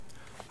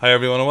Hi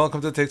everyone and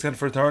welcome to Take 10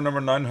 for Torah number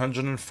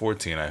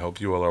 914. I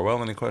hope you all are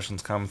well. Any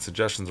questions, comments,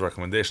 suggestions,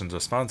 recommendations, or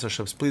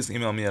sponsorships, please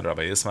email me at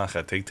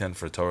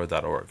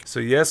rabbiismach@take10fortorah.org. So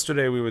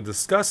yesterday we were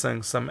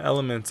discussing some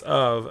elements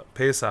of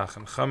Pesach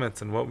and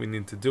Chametz and what we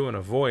need to do and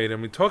avoid,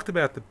 and we talked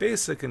about the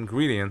basic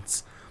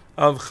ingredients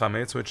of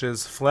Chametz, which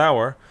is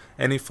flour,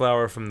 any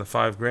flour from the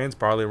 5 grains,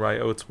 barley, rye,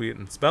 oats, wheat,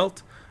 and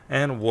spelt,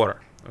 and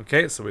water.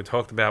 Okay, so we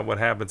talked about what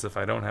happens if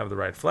I don't have the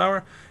right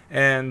flour,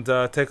 and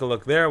take a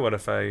look there. What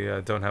if I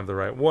don't have the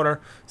right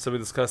water? So we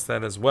discussed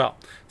that as well.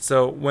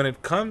 So when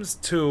it comes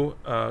to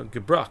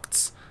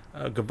gebrachts,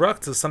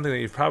 gebrachts is something that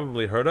you've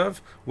probably heard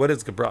of. What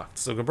is gebrachts?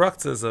 So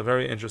gebrachts is a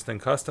very interesting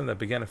custom that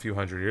began a few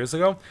hundred years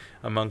ago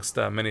amongst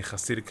many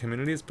Hasidic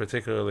communities,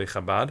 particularly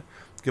Chabad.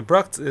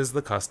 Gebrachts is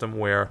the custom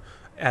where,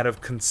 out of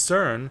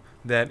concern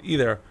that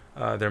either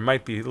there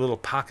might be little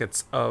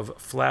pockets of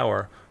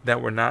flour that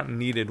were not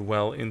kneaded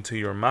well into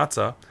your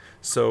matzah.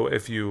 So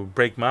if you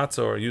break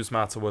matzah or use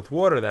matzah with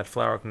water, that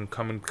flour can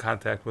come in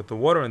contact with the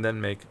water and then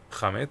make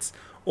chametz.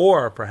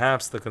 Or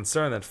perhaps the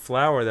concern that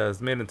flour that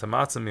is made into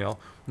matzah meal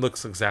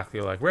looks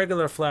exactly like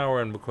regular flour,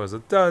 and because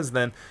it does,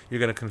 then you're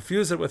going to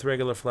confuse it with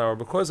regular flour.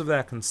 Because of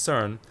that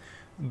concern,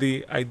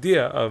 the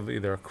idea of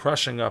either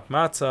crushing up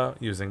matzah,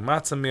 using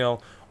matzah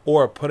meal,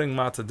 or putting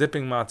matzah,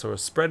 dipping matzah, or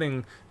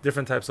spreading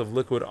different types of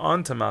liquid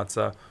onto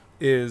matzah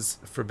is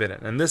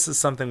forbidden. And this is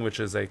something which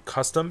is a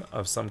custom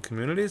of some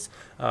communities.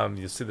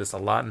 You see this a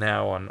lot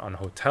now on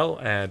hotel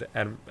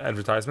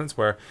advertisements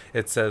where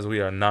it says we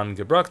are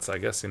non-gebrachts. I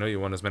guess, you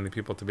want as many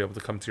people to be able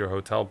to come to your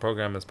hotel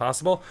program as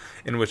possible,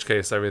 in which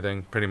case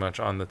everything pretty much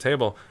on the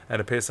table at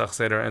a Pesach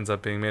Seder ends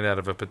up being made out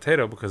of a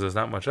potato because there's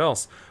not much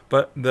else.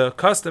 But the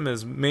custom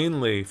is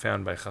mainly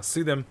found by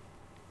Hasidim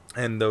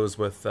and those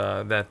with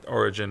that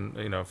origin,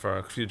 for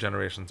a few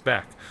generations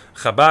back.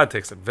 Chabad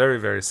takes it very,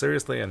 very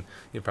seriously, and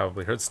you've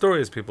probably heard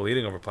stories, people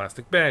eating over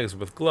plastic bags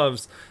with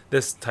gloves,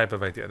 this type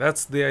of idea.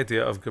 That's the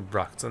idea of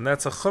gebrachts, and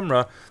that's a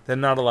chumrah that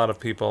not a lot of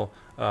people,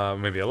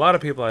 maybe a lot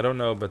of people, I don't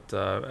know, but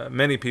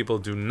many people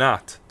do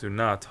not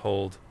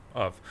hold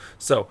of.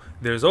 So,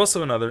 there's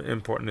also another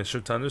important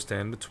issue to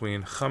understand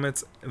between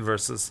chametz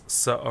versus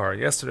sa'ar.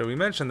 Yesterday we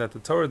mentioned that the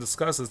Torah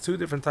discusses two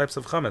different types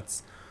of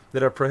chametz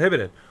that are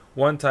prohibited.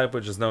 One type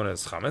which is known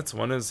as chametz,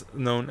 one is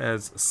known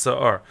as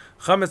sa'ar.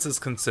 Chametz is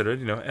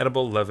considered,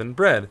 edible leavened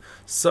bread.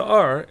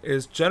 Sa'ar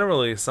is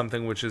generally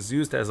something which is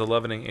used as a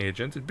leavening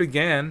agent. It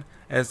began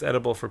as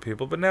edible for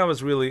people, but now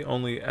is really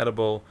only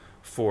edible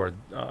for,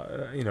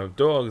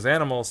 dogs,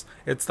 animals.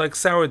 It's like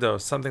sourdough,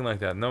 something like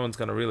that. No one's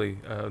going to really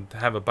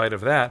have a bite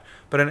of that,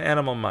 but an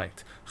animal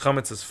might.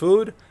 Chametz is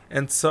food,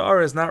 and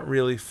sa'ar is not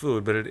really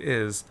food, but it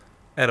is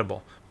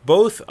edible.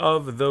 Both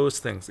of those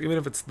things, even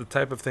if it's the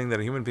type of thing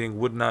that a human being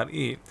would not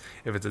eat,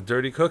 if it's a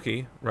dirty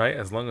cookie, right,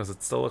 as long as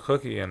it's still a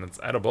cookie and it's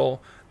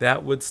edible,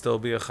 that would still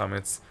be a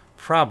chametz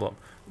problem.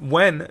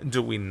 When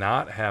do we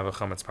not have a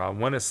chametz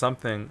problem? When is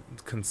something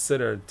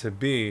considered to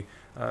be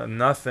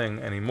nothing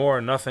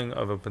anymore, nothing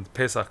of a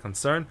Pesach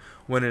concern?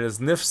 When it is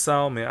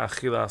nifsal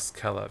me'achilas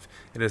kelev.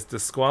 It is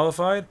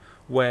disqualified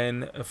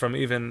from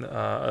even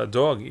a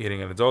dog eating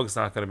it. A dog's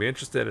not going to be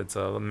interested. It's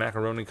a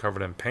macaroni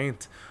covered in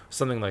paint,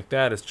 something like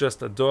that. It's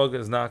just a dog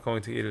is not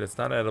going to eat it. It's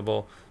not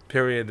edible,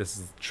 period. This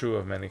is true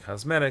of many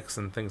cosmetics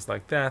and things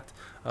like that.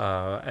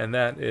 And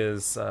that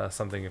is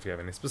something, if you have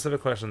any specific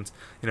questions,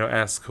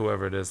 ask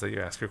whoever it is that you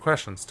ask your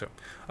questions to.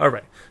 All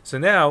right. So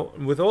now,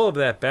 with all of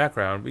that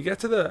background, we get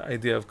to the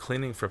idea of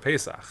cleaning for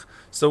Pesach.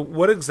 So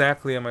what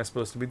exactly am I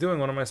supposed to be doing?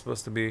 What am I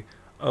supposed to be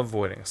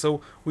avoiding?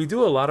 So we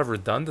do a lot of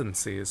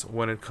redundancies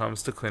when it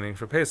comes to cleaning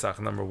for Pesach.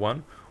 Number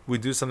one, we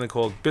do something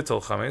called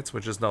bittul chametz,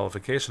 which is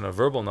nullification, a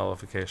verbal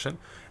nullification,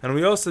 and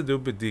we also do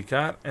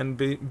bedikat and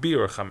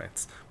biur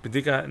chametz.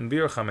 Bedikat and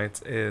biur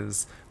chametz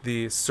is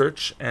the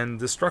search and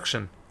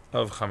destruction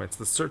of chametz,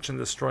 the search and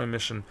destroy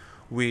mission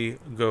we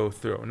go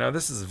through. Now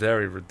this is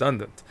very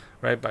redundant,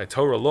 right? By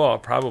Torah law,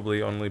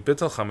 probably only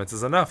bittul chametz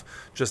is enough.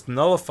 Just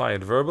nullify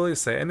it verbally,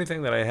 say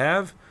anything that I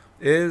have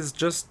is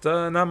just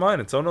not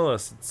mine. It's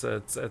ownerless.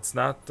 It's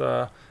not.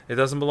 It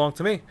doesn't belong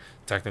to me.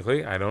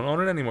 Technically, I don't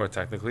own it anymore.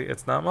 Technically,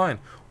 it's not mine.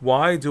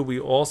 Why do we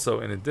also,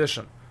 in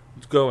addition,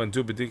 go and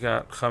do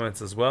bedikat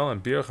chametz as well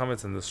and bir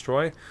chametz and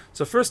destroy?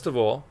 So first of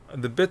all,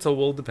 the bittul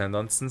will depend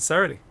on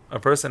sincerity. A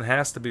person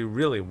has to be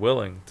really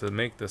willing to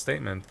make the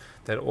statement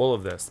that all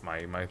of this, my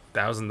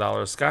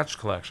 $1,000 scotch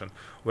collection,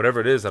 whatever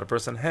it is that a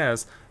person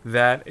has,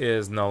 that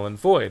is null and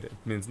void. It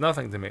means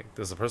nothing to me.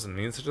 Does a person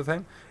mean such a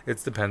thing?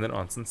 It's dependent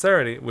on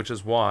sincerity, which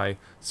is why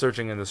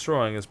searching and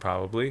destroying is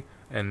probably,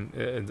 and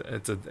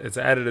it's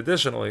added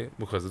additionally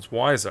because it's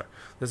wiser.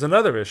 There's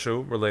another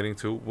issue relating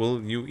to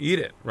will you eat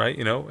it, right?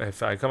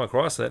 If I come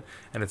across it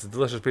and it's a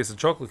delicious piece of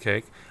chocolate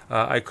cake,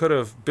 I could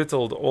have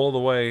bittled all the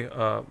way,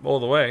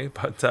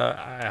 but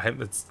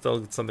it's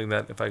still something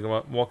that if I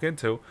walk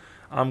into,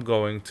 I'm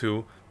going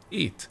to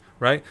eat,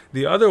 right?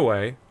 The other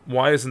way,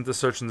 why isn't the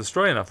search and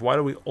destroy enough? Why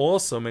do we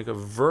also make a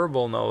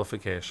verbal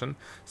nullification?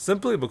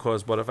 Simply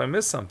because what if I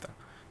miss something?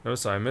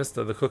 So I missed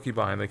the cookie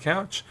behind the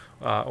couch,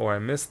 or I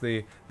missed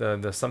the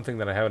something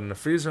that I had in the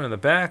freezer in the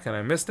back, and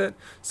I missed it.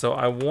 So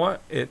I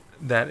want it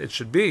that it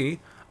should be,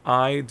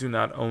 I do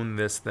not own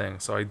this thing.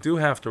 So I do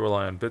have to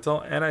rely on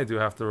bittul, and I do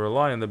have to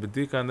rely on the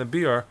bedika and the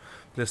biur,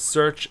 the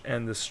search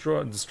and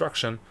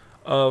destruction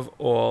of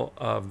all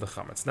of the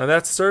chametz. Now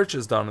that search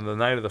is done on the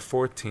night of the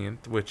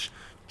 14th, which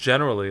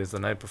generally is the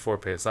night before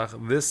Pesach.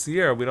 This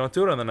year we don't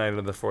do it on the night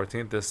of the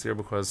 14th this year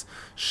because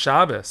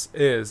Shabbos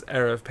is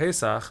Erev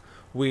Pesach.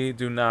 We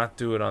do not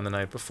do it on the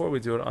night before. We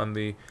do it on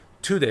the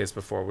 2 days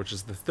before, which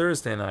is the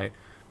Thursday night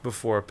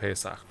before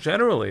Pesach.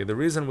 Generally, the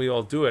reason we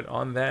all do it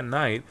on that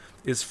night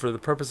is for the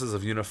purposes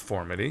of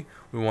uniformity.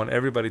 We want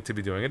everybody to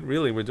be doing it.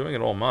 Really, we're doing it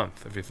all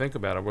month. If you think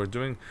about it, we're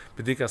doing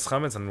B'dikas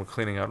Chametz and we're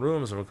cleaning out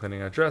rooms, or we're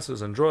cleaning out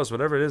dressers and drawers,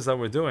 whatever it is that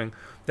we're doing.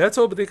 That's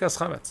all B'dikas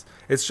Chametz.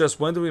 It's just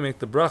when do we make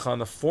the bracha on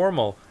the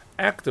formal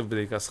act of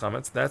B'dikas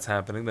Chametz? That's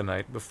happening the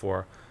night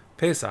before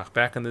Pesach.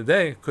 Back in the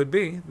day, it could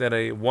be that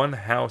a one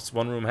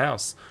room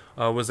house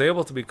was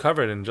able to be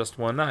covered in just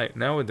one night.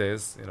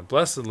 Nowadays,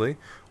 blessedly,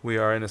 we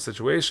are in a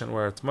situation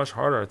where it's much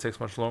harder. It takes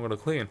much longer to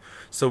clean.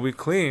 So we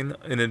clean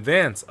in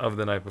advance of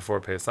the night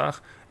before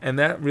Pesach, and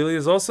that really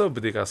is also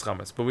B'dikas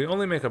Chametz. But we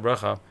only make a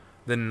bracha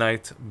the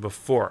night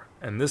before.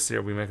 And this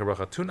year we make a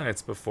bracha 2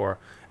 nights before,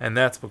 and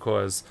that's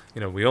because,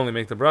 we only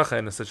make the bracha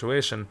in a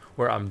situation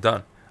where I'm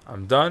done,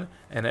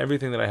 and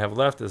everything that I have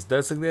left is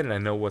designated. I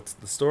know what's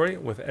the story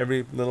with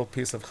every little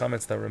piece of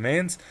chametz that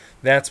remains.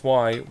 That's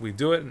why we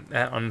do it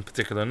on a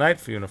particular night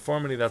for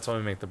uniformity. That's why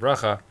we make the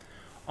bracha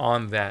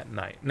on that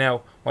night.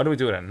 Now, why do we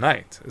do it at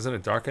night? Isn't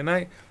it dark at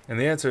night? And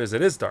the answer is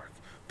it is dark.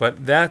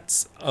 But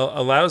that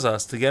allows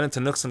us to get into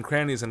nooks and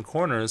crannies and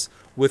corners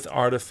with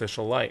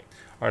artificial light.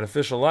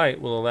 Artificial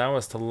light will allow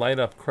us to light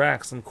up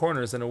cracks and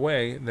corners in a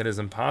way that is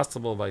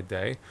impossible by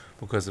day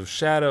because of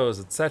shadows,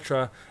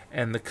 etc.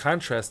 And the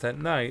contrast at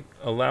night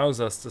allows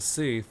us to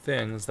see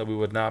things that we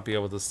would not be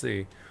able to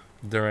see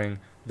during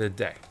the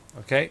day.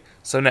 Okay?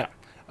 So now,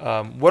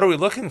 what are we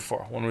looking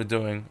for when we're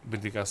doing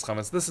B'dikas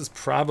Chametz? This is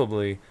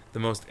probably the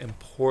most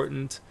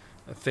important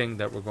thing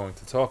that we're going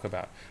to talk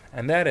about.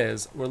 And that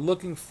is, we're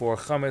looking for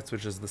chametz,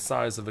 which is the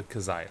size of a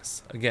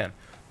kazayas. Again,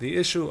 the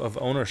issue of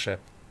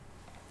ownership,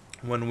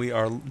 when we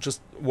are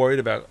just worried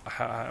about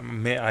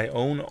may I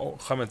own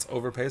chametz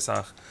over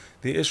Pesach,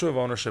 the issue of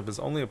ownership is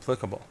only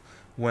applicable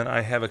when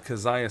I have a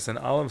kazayas, an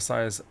olive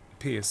size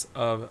piece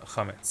of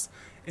chametz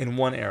in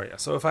one area.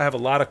 So if I have a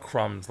lot of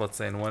crumbs, let's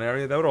say in one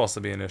area, that would also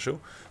be an issue.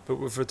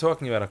 But if we're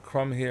talking about a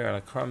crumb here and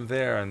a crumb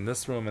there, and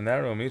this room and that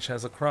room, each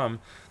has a crumb,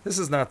 this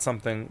is not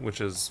something which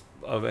is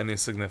of any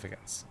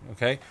significance.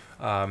 Okay,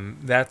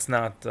 that's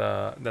not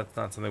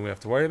something we have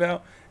to worry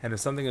about. And if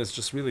something is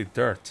just really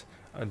dirt,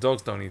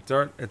 dogs don't eat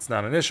dirt, it's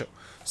not an issue.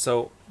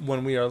 So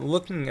when we are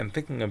looking and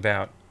thinking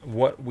about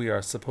what we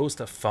are supposed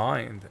to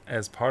find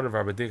as part of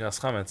our B'dikas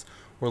Chametz,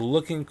 we're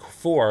looking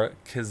for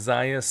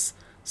kazayas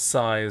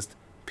sized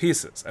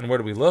pieces. And where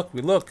do we look?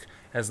 We look,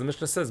 as the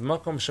Mishnah says,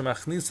 makom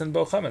shemachnisin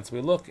bo chametz.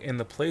 We look in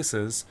the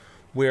places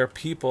where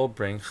people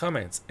bring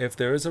chametz. If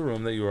there is a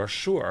room that you are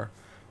sure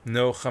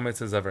no chametz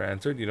has ever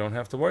entered, you don't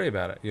have to worry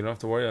about it. You don't have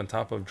to worry on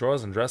top of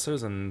drawers and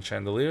dressers and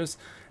chandeliers,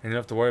 and you don't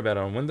have to worry about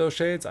it on window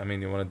shades. I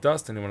mean, you want to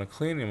dust and you want to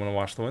clean, you want to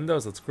wash the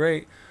windows, that's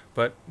great,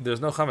 but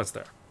there's no chametz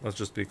there. Let's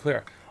just be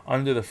clear.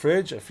 Under the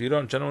fridge, if you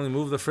don't generally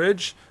move the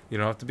fridge, you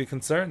don't have to be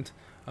concerned.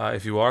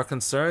 If you are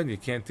concerned, you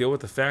can't deal with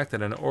the fact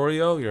that an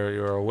Oreo,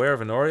 you're aware of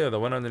an Oreo that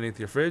went underneath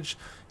your fridge,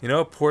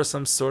 pour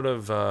some sort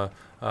of,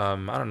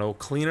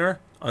 cleaner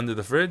under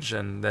the fridge,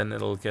 and then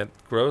it'll get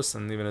gross,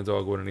 and even a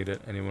dog wouldn't eat it,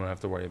 and you won't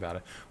have to worry about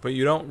it. But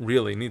you don't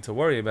really need to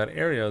worry about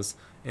areas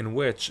in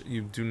which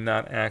you do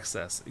not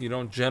access. You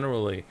don't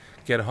generally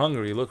get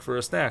hungry, look for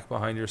a snack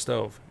behind your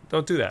stove.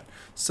 Don't do that.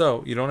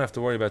 So you don't have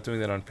to worry about doing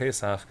that on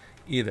Pesach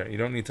either. You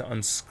don't need to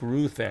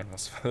unscrew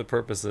things for the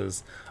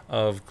purposes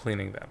of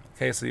cleaning them.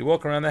 Okay, so you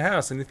walk around the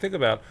house and you think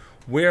about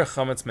where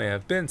chametz may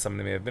have been.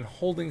 Somebody may have been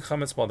holding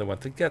chametz while they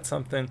went to get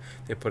something.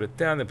 They put it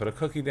down, they put a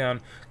cookie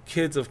down.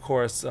 Kids, of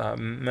course,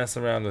 mess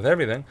around with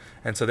everything.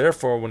 And so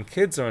therefore, when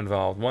kids are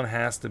involved, one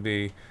has to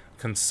be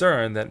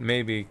concerned that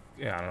maybe,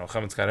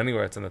 chametz got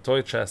anywhere. It's in the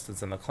toy chest,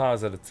 it's in the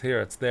closet, it's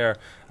here, it's there.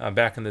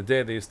 Back in the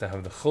day, they used to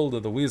have the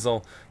chulda, the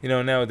weasel.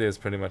 Nowadays,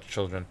 pretty much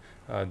children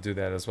do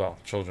that as well.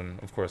 Children,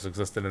 of course,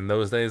 existed in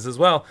those days as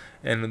well,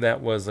 and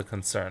that was a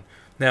concern.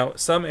 Now,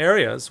 some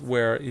areas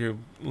where you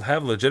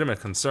have legitimate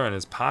concern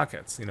is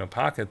pockets.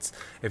 Pockets,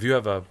 if you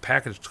have a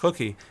packaged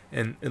cookie,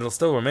 and it'll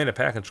still remain a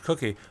packaged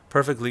cookie,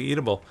 perfectly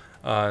eatable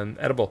and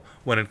edible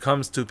when it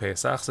comes to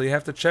Pesach. So you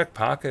have to check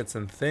pockets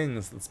and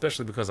things,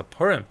 especially because of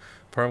Purim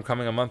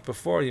coming a month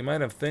before. You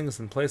might have things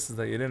in places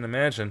that you didn't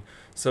imagine.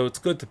 So it's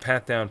good to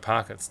pat down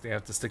pockets. Do you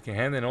have to stick your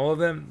hand in all of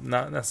them?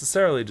 Not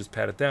necessarily. Just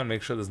pat it down,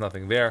 make sure there's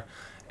nothing there,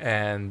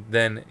 and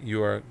then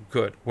you're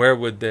good. Where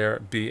would there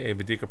be a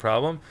B'dika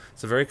problem?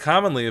 So very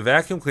commonly, a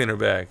vacuum cleaner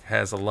bag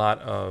has a lot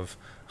of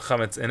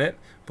chametz in it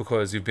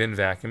because you've been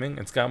vacuuming.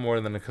 It's got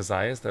more than a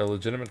kazayas. They're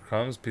legitimate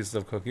crumbs, pieces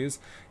of cookies.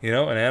 An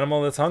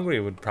animal that's hungry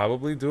would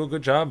probably do a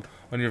good job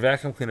on your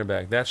vacuum cleaner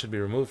bag. That should be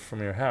removed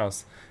from your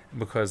house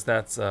because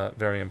that's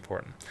very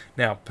important.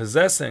 Now,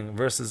 possessing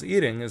versus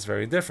eating is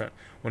very different.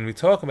 When we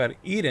talk about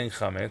eating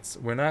chametz,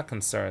 we're not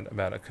concerned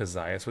about a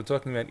kazayas. We're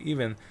talking about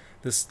even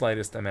the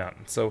slightest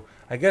amount. So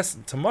I guess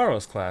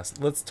tomorrow's class,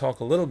 let's talk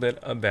a little bit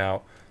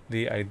about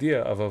the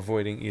idea of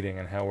avoiding eating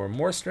and how we're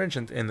more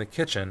stringent in the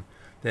kitchen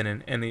than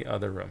in any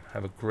other room.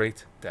 Have a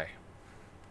great day.